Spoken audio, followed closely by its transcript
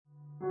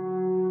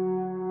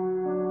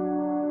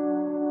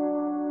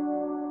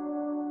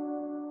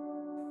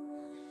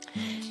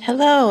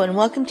Hello, and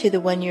welcome to the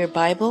One Year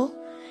Bible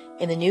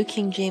in the New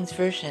King James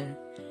Version.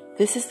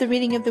 This is the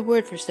reading of the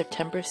Word for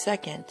September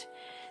 2nd.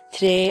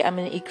 Today I'm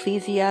in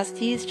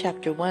Ecclesiastes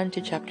chapter 1 to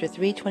chapter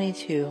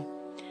 3:22.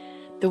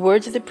 The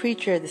words of the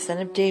preacher, the son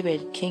of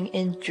David, king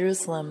in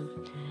Jerusalem.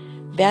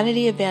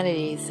 Vanity of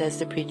vanities, says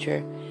the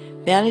preacher.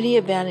 Vanity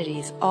of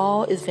vanities,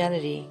 all is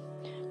vanity.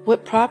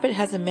 What profit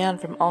has a man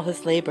from all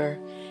his labor,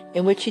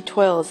 in which he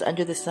toils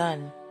under the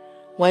sun?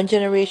 One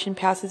generation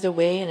passes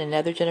away and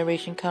another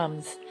generation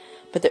comes,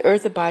 but the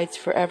earth abides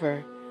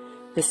forever.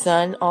 The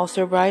sun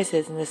also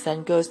rises and the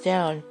sun goes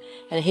down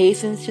and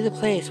hastens to the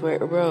place where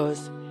it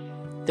arose.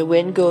 The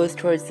wind goes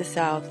towards the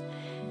south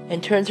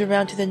and turns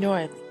around to the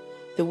north.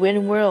 The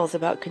wind whirls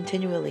about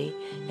continually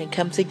and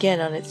comes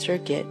again on its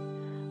circuit.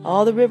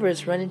 All the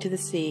rivers run into the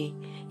sea,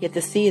 yet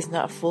the sea is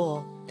not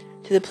full.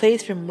 To the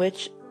place from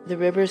which the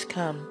rivers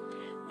come,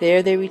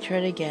 there they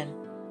return again.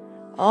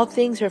 All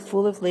things are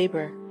full of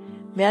labor.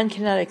 Man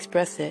cannot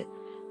express it.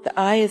 The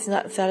eye is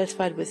not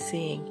satisfied with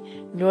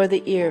seeing, nor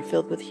the ear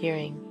filled with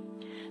hearing.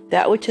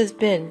 That which has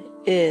been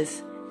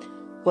is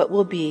what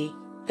will be.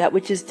 That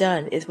which is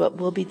done is what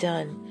will be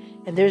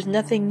done. And there is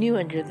nothing new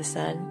under the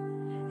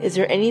sun. Is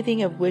there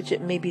anything of which it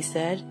may be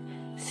said,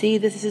 "See,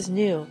 this is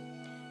new"?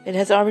 It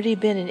has already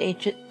been in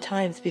ancient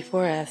times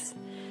before us.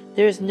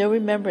 There is no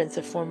remembrance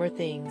of former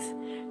things,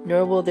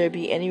 nor will there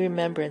be any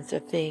remembrance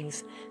of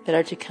things that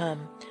are to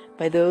come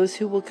by those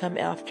who will come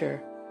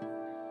after.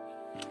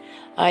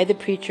 I, the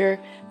preacher,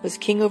 was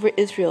king over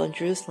Israel and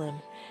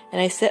Jerusalem, and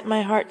I set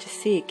my heart to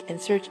seek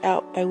and search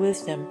out by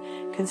wisdom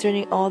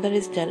concerning all that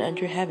is done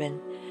under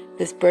heaven.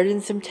 This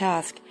burdensome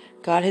task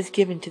God has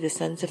given to the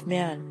sons of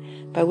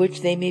man, by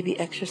which they may be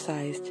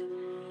exercised.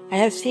 I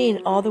have seen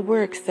all the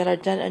works that are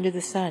done under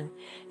the sun,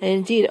 and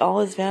indeed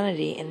all is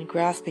vanity and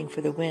grasping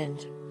for the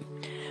wind.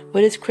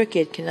 What is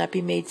crooked cannot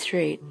be made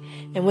straight,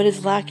 and what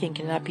is lacking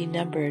cannot be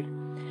numbered.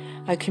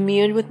 I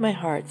communed with my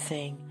heart,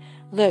 saying,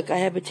 Look, I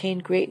have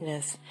attained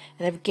greatness,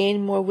 and have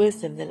gained more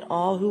wisdom than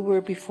all who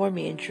were before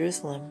me in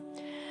Jerusalem.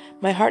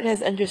 My heart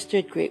has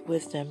understood great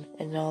wisdom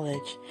and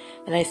knowledge,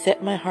 and I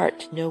set my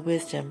heart to know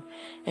wisdom,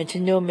 and to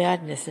know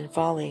madness and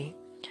folly.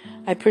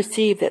 I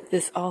perceive that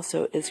this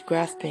also is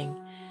grasping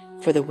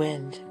for the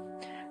wind.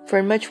 For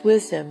in much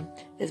wisdom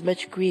is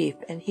much grief,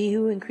 and he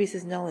who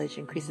increases knowledge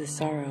increases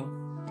sorrow.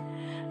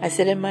 I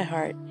said in my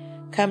heart,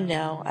 Come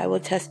now, I will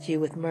test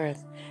you with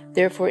mirth,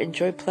 therefore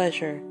enjoy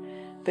pleasure.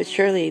 But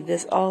surely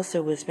this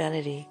also was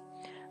vanity.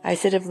 I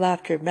said of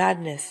laughter,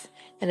 madness,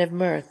 and of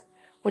mirth,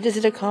 what does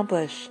it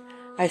accomplish?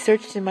 I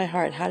searched in my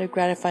heart how to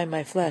gratify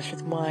my flesh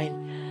with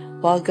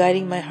wine, while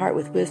guiding my heart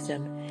with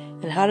wisdom,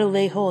 and how to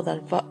lay hold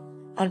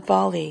on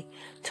folly,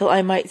 till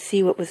I might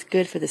see what was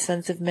good for the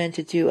sons of men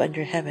to do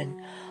under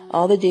heaven,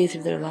 all the days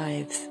of their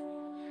lives.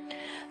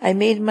 I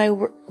made my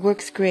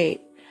works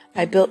great.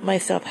 I built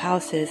myself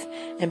houses,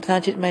 and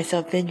planted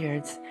myself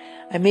vineyards.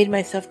 I made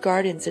myself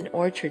gardens and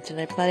orchards, and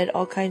I planted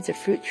all kinds of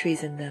fruit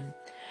trees in them.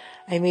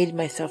 I made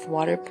myself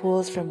water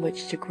pools from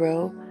which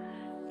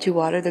to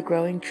water the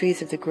growing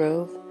trees of the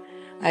grove.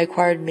 I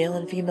acquired male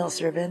and female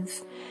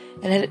servants,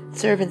 and had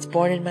servants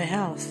born in my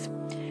house.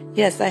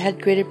 Yes, I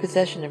had greater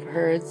possession of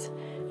herds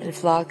and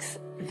flocks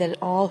than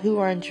all who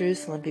are in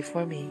Jerusalem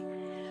before me.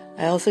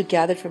 I also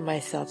gathered for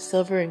myself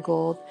silver and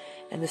gold,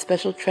 and the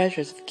special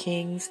treasures of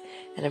kings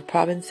and of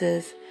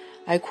provinces.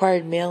 I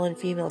acquired male and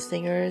female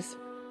singers,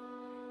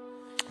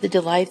 the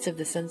delights of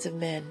the sons of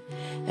men,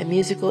 and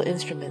musical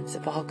instruments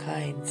of all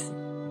kinds.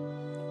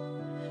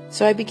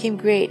 So I became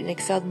great and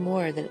excelled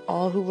more than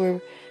all who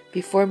were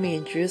before me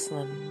in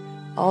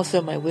Jerusalem.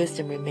 Also my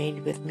wisdom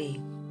remained with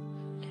me.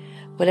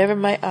 Whatever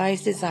my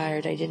eyes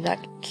desired, I did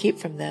not keep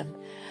from them.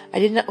 I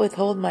did not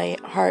withhold my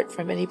heart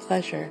from any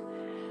pleasure,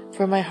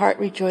 for my heart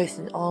rejoiced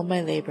in all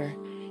my labor,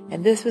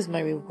 and this was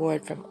my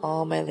reward from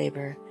all my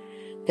labor.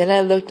 Then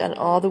I looked on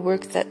all the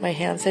works that my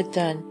hands had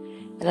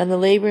done, and on the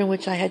labor in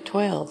which I had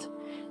toiled,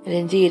 and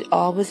indeed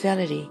all was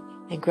vanity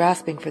and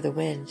grasping for the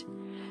wind.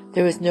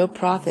 There was no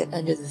profit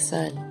under the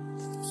sun.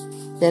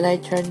 Then I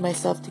turned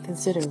myself to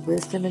consider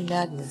wisdom and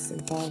madness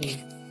and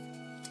folly.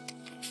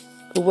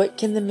 But what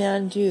can the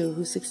man do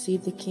who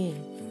succeeds the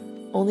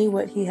king? Only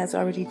what he has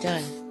already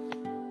done.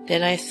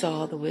 Then I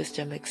saw the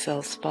wisdom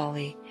excels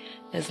folly,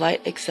 as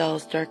light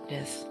excels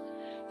darkness.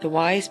 The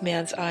wise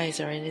man's eyes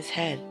are in his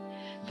head,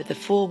 but the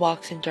fool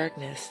walks in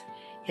darkness.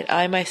 Yet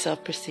I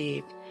myself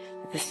perceive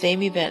that the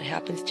same event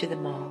happens to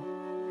them all.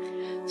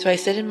 So I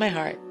said in my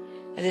heart,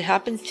 As it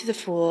happens to the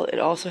fool, it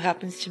also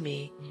happens to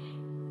me.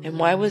 And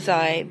why was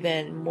I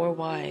then more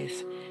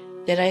wise?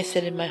 Then I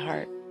said in my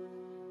heart,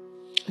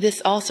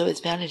 This also is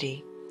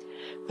vanity.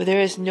 For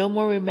there is no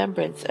more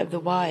remembrance of the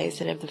wise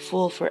than of the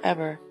fool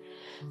forever,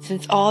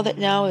 since all that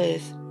now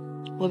is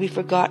will be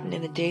forgotten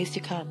in the days to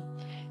come.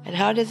 And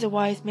how does the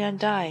wise man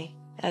die?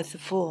 As the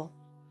fool.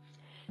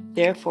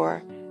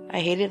 Therefore I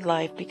hated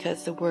life,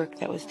 because the work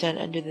that was done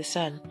under the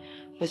sun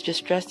was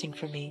distressing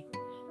for me.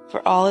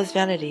 For all is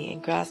vanity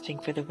and grasping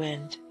for the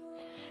wind.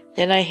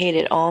 Then I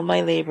hated all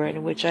my labor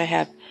in which I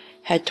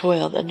had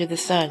toiled under the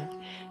sun,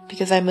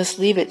 because I must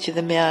leave it to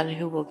the man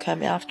who will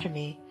come after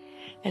me.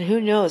 And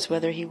who knows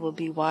whether he will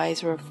be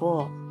wise or a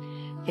fool?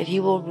 Yet he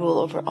will rule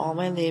over all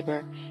my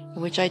labor,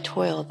 in which I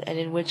toiled, and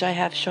in which I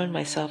have shown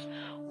myself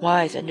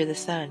wise under the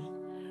sun.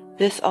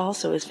 This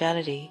also is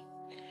vanity.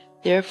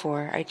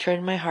 Therefore I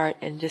turned my heart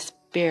and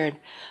despaired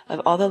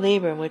of all the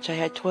labor in which I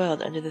had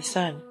toiled under the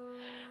sun.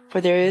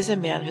 For there is a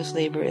man whose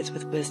labor is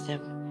with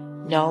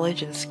wisdom,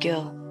 knowledge, and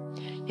skill.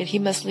 Yet he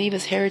must leave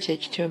his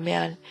heritage to a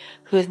man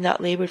who has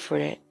not labored for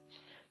it.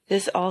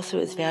 This also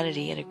is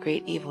vanity and a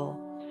great evil.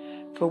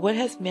 For what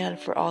has man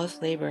for all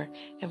his labor,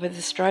 and for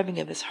the striving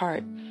of his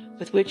heart,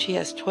 with which he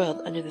has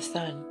toiled under the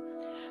sun?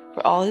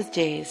 For all his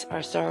days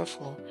are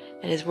sorrowful,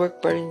 and his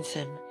work burdens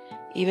him.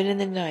 Even in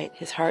the night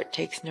his heart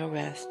takes no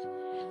rest.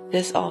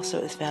 This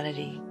also is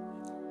vanity.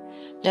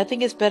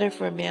 Nothing is better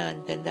for a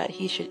man than that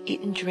he should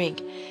eat and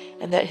drink,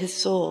 and that his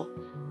soul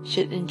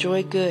should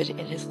enjoy good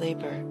in his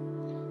labor.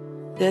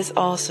 This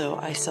also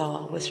I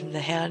saw was from the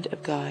hand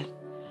of God.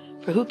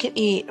 For who can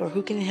eat, or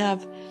who can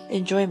have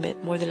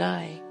enjoyment more than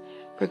I?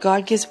 For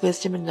God gives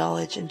wisdom and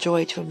knowledge and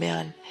joy to a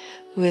man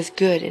who is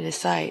good in his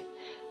sight,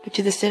 but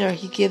to the sinner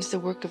he gives the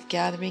work of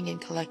gathering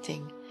and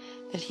collecting,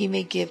 that he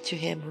may give to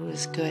him who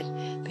is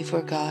good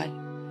before God.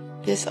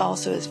 This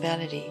also is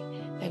vanity,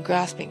 and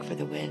grasping for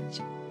the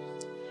wind.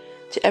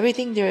 To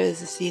everything there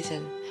is a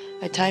season,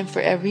 a time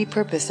for every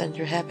purpose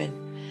under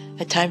heaven,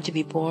 a time to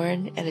be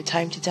born and a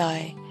time to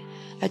die,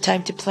 a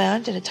time to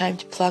plant and a time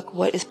to pluck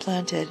what is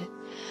planted,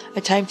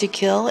 a time to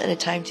kill and a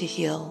time to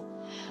heal,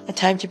 a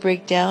time to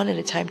break down and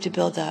a time to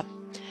build up,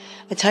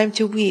 a time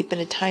to weep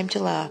and a time to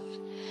laugh,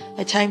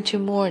 a time to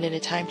mourn and a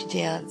time to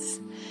dance,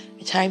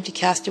 a time to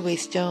cast away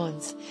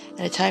stones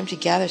and a time to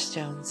gather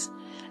stones,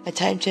 a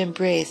time to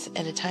embrace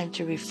and a time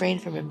to refrain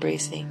from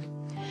embracing,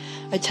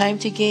 a time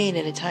to gain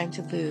and a time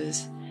to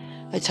lose,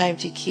 a time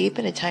to keep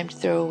and a time to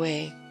throw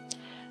away,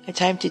 a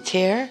time to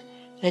tear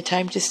and a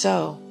time to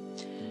sow,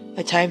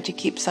 a time to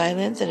keep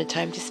silence and a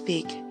time to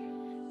speak,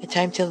 a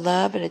time to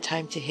love and a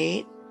time to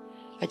hate,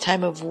 a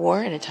time of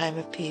war and a time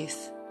of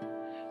peace.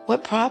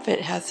 What profit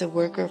has the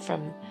worker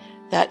from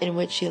that in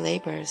which he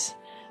labors?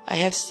 I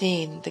have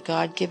seen the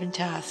God-given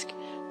task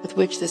with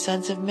which the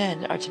sons of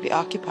men are to be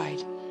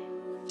occupied.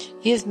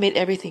 He has made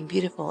everything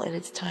beautiful in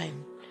its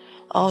time.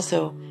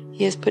 Also,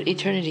 he has put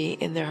eternity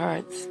in their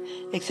hearts,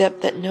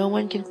 except that no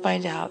one can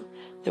find out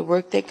the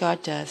work that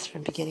God does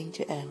from beginning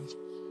to end.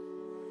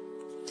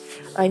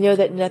 I know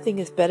that nothing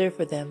is better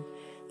for them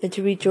than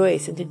to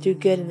rejoice and to do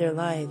good in their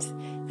lives,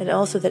 and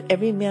also that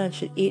every man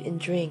should eat and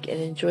drink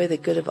and enjoy the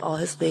good of all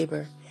his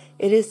labor.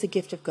 It is the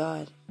gift of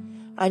God.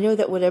 I know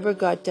that whatever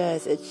God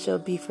does, it shall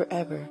be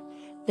forever.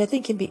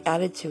 Nothing can be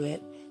added to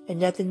it, and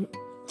nothing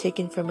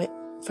taken from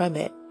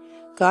it.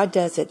 God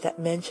does it that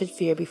men should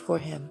fear before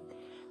him.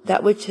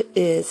 That which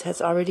is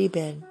has already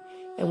been,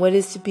 and what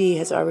is to be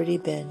has already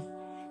been,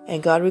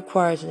 and God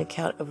requires an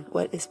account of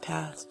what is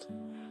past.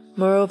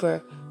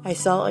 Moreover, I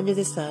saw under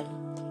the sun,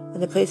 in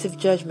the place of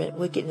judgment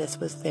wickedness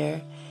was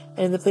there,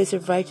 and in the place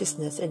of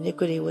righteousness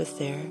iniquity was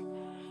there.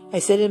 I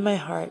said in my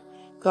heart,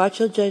 God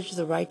shall judge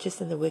the righteous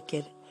and the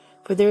wicked,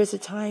 for there is a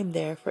time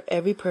there for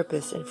every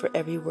purpose and for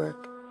every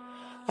work.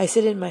 I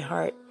said in my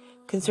heart,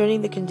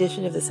 concerning the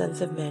condition of the sons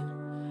of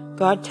men,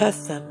 God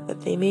tests them,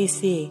 that they may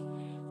see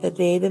that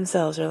they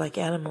themselves are like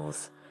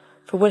animals.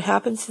 For what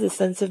happens to the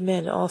sons of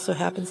men also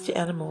happens to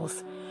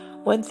animals.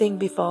 One thing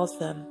befalls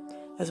them.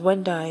 As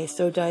one dies,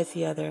 so dies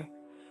the other.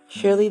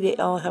 Surely they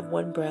all have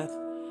one breath.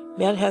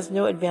 Man has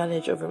no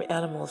advantage over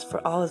animals,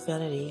 for all is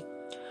vanity.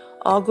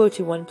 All go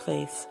to one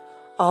place.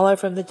 All are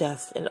from the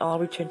dust, and all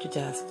return to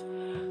dust.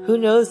 Who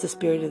knows the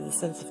spirit of the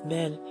sons of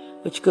men,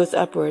 which goes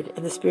upward,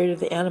 and the spirit of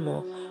the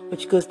animal,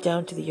 which goes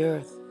down to the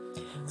earth?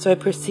 So I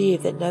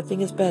perceive that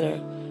nothing is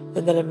better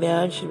than that a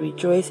man should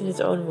rejoice in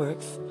his own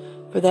works,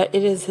 for that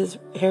it is his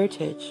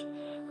heritage.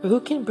 For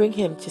who can bring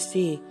him to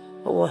see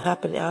what will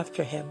happen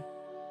after him?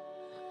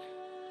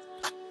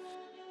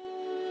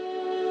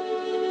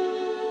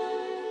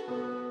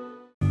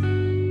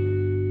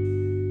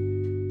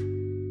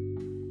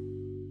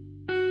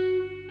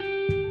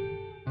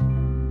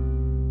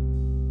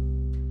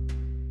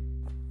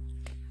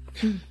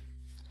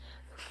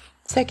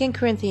 Second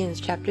Corinthians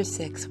chapter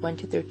 6,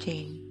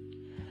 1-13.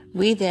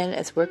 We then,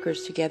 as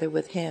workers together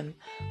with him,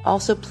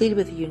 also plead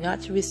with you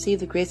not to receive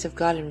the grace of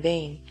God in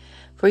vain.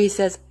 For he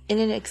says, in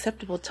an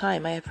acceptable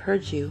time I have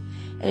heard you,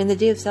 and in the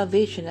day of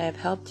salvation I have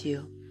helped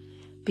you.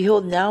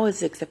 Behold, now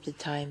is the accepted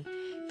time.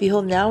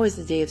 Behold, now is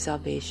the day of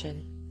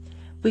salvation.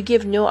 We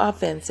give no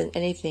offense in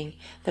anything,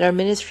 that our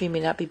ministry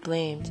may not be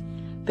blamed.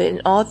 But in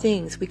all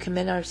things we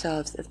commend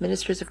ourselves as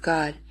ministers of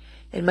God,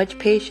 in much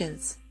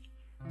patience,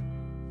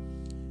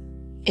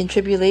 in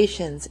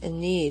tribulations, in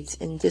needs,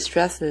 in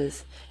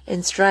distresses,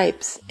 in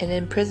stripes, in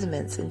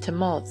imprisonments, in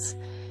tumults,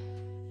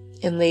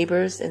 in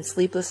labors, in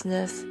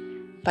sleeplessness,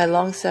 by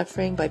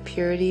long-suffering, by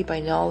purity, by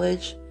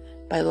knowledge,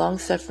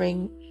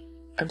 in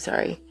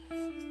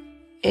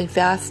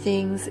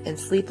fastings, in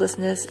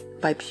sleeplessness,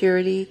 by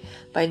purity,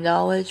 by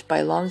knowledge,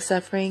 by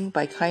long-suffering,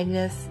 by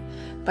kindness,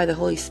 by the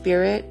Holy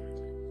Spirit,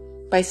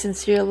 by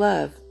sincere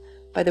love,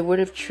 by the word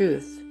of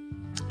truth,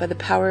 by the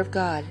power of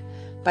God,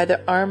 by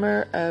the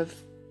armor of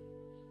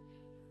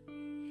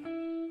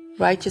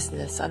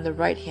righteousness on the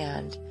right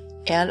hand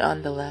and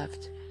on the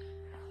left,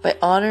 by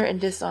honor and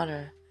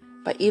dishonor,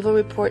 by evil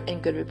report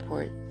and good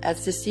report,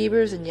 as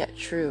deceivers and yet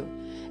true,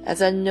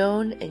 as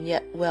unknown and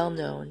yet well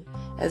known,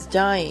 as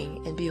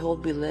dying and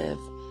behold we live,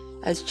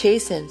 as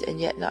chastened and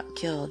yet not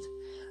killed,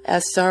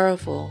 as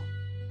sorrowful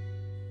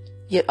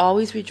yet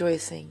always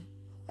rejoicing,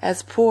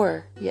 as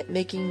poor yet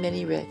making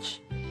many rich,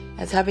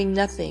 as having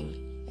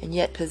nothing and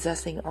yet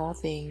possessing all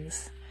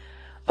things.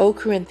 O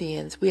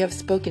Corinthians, we have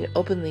spoken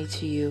openly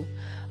to you.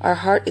 Our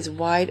heart is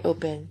wide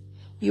open.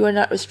 You are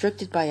not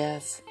restricted by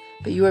us,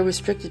 but you are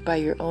restricted by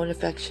your own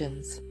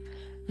affections.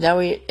 Now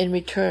in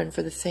return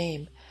for the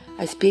same,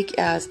 I speak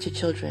as to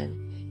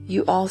children.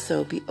 You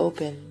also be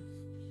open.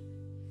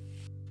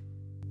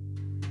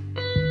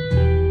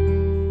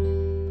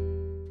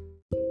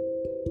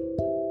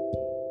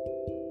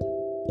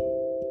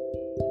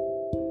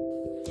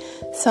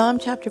 Psalm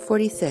chapter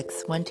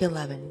 46,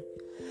 1-11.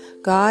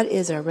 God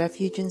is our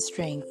refuge and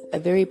strength, a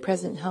very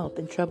present help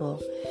in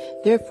trouble.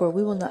 Therefore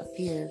we will not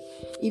fear,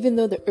 even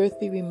though the earth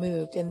be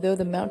removed, and though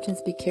the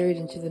mountains be carried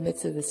into the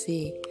midst of the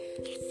sea,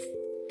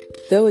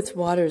 though its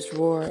waters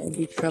roar and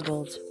be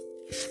troubled.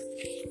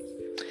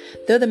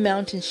 Though the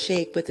mountains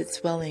shake with its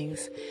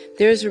swellings,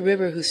 there is a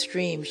river whose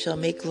stream shall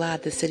make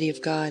glad the city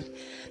of God,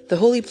 the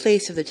holy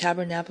place of the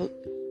tabernacle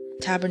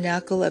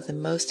of the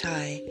Most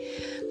High.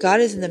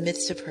 God is in the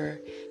midst of her.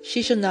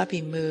 She shall not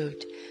be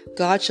moved.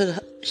 God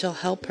shall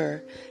help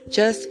her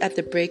just at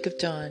the break of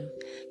dawn.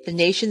 The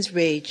nations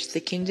raged,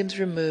 the kingdoms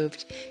were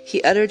moved.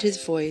 He uttered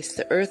his voice,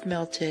 the earth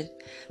melted.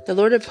 The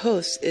Lord of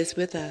hosts is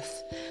with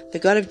us. The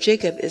God of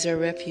Jacob is our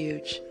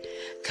refuge.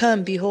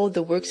 Come, behold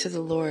the works of the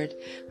Lord,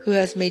 who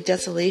has made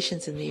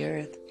desolations in the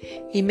earth.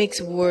 He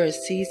makes wars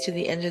cease to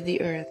the end of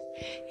the earth.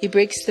 He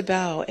breaks the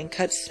bow and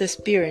cuts the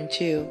spear in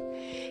two.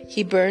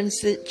 He burns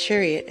the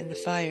chariot in the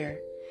fire.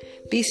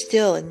 Be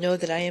still and know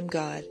that I am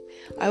God.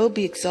 I will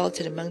be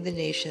exalted among the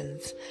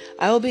nations.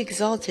 I will be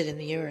exalted in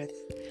the earth.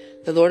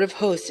 The Lord of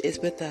hosts is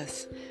with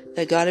us.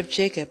 The God of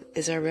Jacob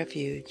is our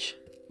refuge.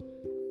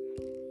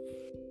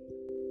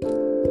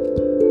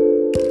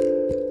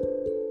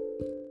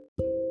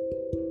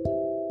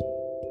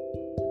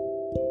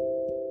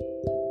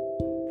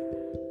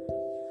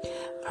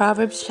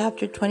 Proverbs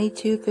chapter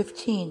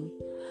 22:15.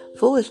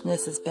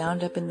 Foolishness is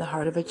bound up in the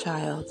heart of a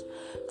child.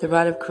 The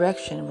rod of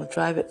correction will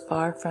drive it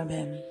far from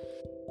him.